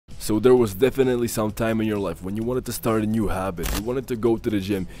So there was definitely some time in your life when you wanted to start a new habit, you wanted to go to the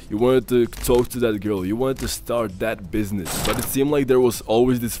gym, you wanted to talk to that girl, you wanted to start that business, but it seemed like there was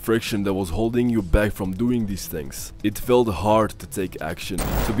always this friction that was holding you back from doing these things. It felt hard to take action.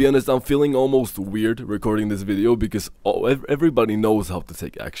 To be honest, I'm feeling almost weird recording this video because everybody knows how to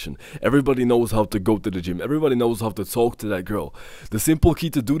take action. Everybody knows how to go to the gym. Everybody knows how to talk to that girl. The simple key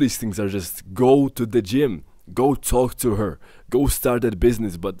to do these things are just go to the gym. Go talk to her. Go start that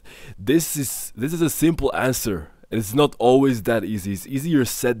business. But this is a simple answer. It's not always that easy. It's easier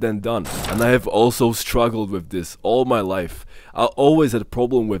said than done. And I have also struggled with this all my life. I always had a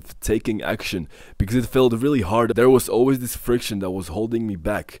problem with taking action because it felt really hard. There was always this friction that was holding me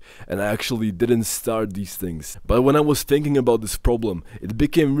back, and I actually didn't start these things. But when I was thinking about this problem, it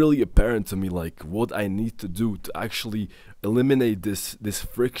became really apparent to me like what I need to do to actually eliminate this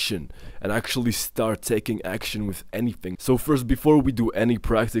friction and actually start taking action with anything. So first, before we do any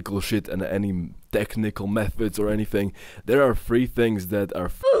practical shit and any technical methods or anything, there are 3 things that are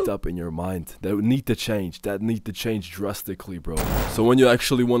f***ed up in your mind that need to change, drastically, bro. So when you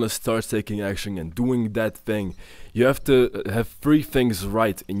actually want to start taking action and doing that thing, you have to have 3 things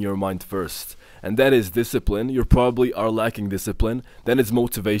right in your mind first. And that is discipline. You probably are lacking discipline. Then it's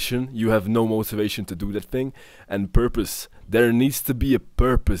motivation. You have no motivation to do that thing. And purpose. There needs to be a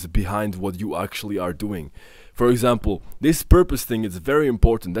purpose behind what you actually are doing. For example, this purpose thing is very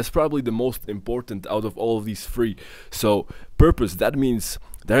important. That's probably the most important out of all of these 3. So purpose, that means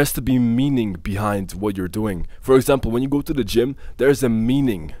there has to be meaning behind what you're doing. For example, when you go to the gym, there's a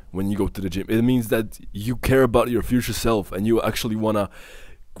meaning when you go to the gym. It means that you care about your future self and you actually want to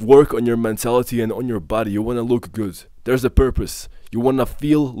work on your mentality and on your body. You want to look good. There's a purpose. You want to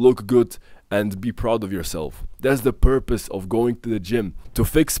feel, look good, and be proud of yourself. That's the purpose of going to the gym. To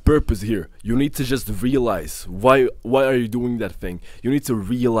fix purpose here, you need to just realize why are you doing that thing. You need to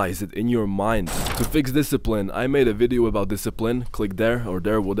realize it in your mind. To fix discipline, I made a video about discipline. Click there or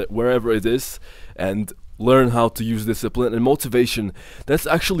there, wherever it is, and learn how to use discipline. And motivation, that's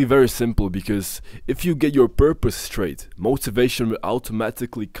actually very simple, because if you get your purpose straight, motivation will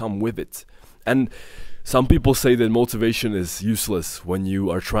automatically come with it. And some people say that motivation is useless when you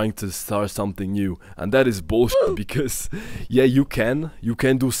are trying to start something new, and that is bullshit, because yeah, you can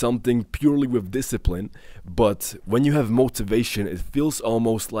do something purely with discipline, but when you have motivation, it feels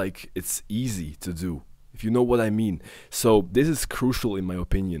almost like it's easy to do, if you know what I mean. So this is crucial in my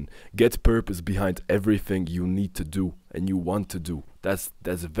opinion. Get purpose behind everything you need to do and you want to do. That's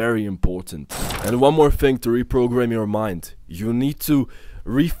very important. And one more thing to reprogram your mind. You need to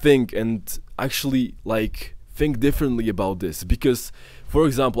rethink and actually think differently about this, because for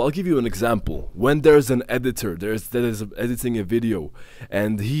example, I'll give you an example. When there's an editor that is editing a video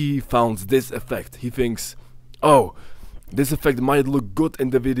and he found this effect, he thinks, oh, this effect might look good in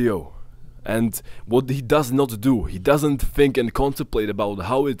the video. And what he does not do, he doesn't think and contemplate about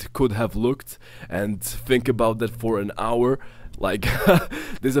how it could have looked and think about that for an hour. Like,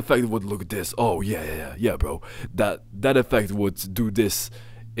 this effect would look this. Oh yeah, bro. That effect would do this.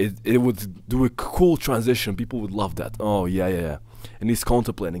 It would do a cool transition. People would love that. Oh yeah. And he's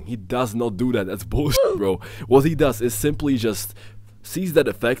contemplating. He does not do that. That's bullshit, bro. What he does is simply just sees that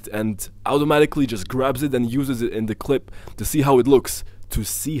effect and automatically just grabs it and uses it in the clip to see how it looks.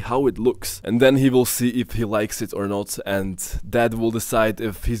 And then he will see if he likes it or not, and that will decide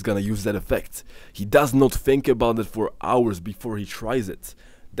if he's gonna use that effect. He does not think about it for hours before he tries it.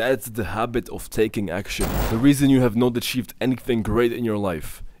 That's the habit of taking action. The reason you have not achieved anything great in your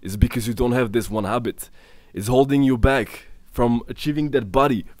life is because you don't have this one habit. It's holding you back from achieving that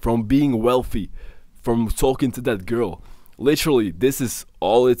body, from being wealthy, from talking to that girl. Literally, this is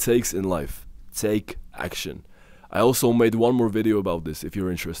all it takes in life. Take action. I also made one more video about this if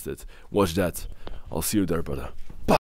you're interested. Watch that. I'll see you there, brother.